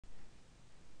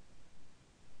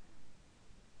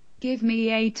Give me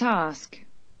a task.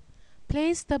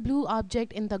 Place the blue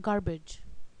object in the garbage.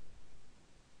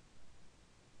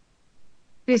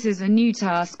 This is a new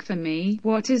task for me.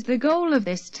 What is the goal of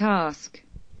this task?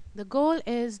 The goal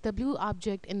is the blue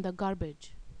object in the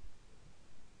garbage.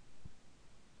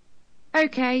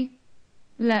 Okay.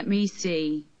 Let me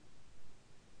see.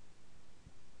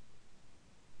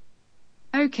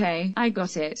 Okay, I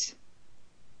got it.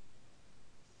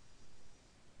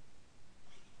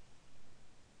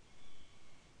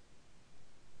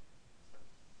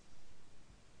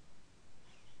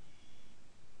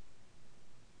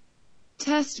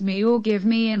 Test me or give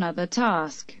me another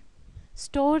task.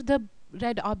 Store the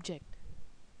red object.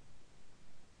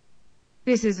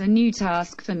 This is a new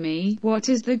task for me. What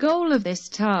is the goal of this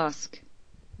task?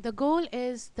 The goal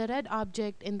is the red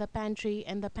object in the pantry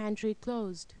and the pantry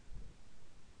closed.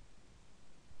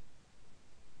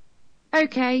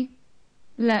 Okay.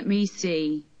 Let me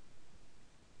see.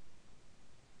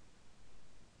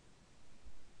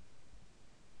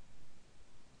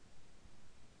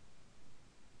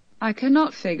 I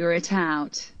cannot figure it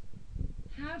out.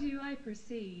 How do I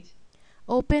proceed?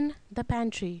 Open the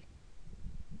pantry.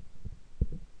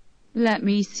 Let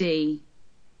me see.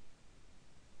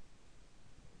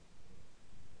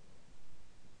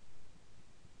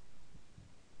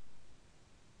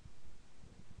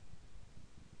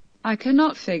 I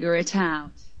cannot figure it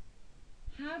out.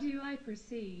 How do I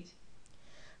proceed?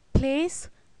 Place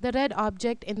the red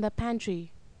object in the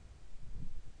pantry.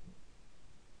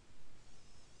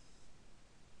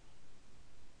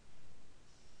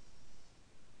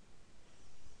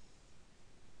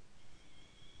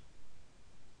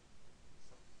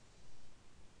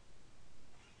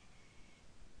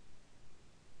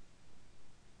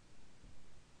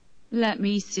 Let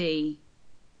me see.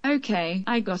 Okay,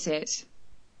 I got it.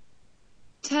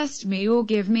 Test me or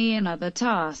give me another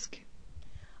task.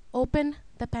 Open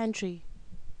the pantry.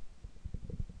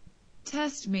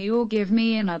 Test me or give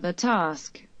me another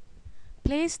task.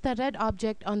 Place the red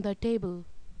object on the table.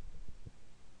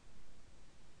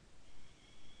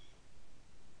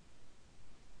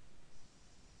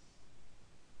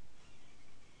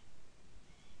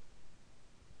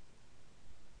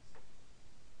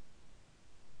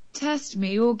 Test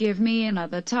me or give me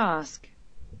another task.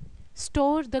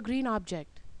 Store the green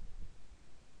object.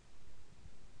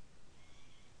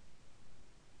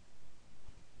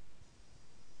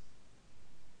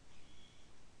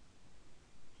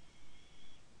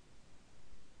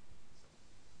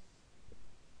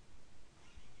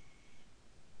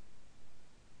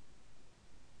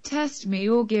 Test me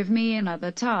or give me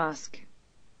another task.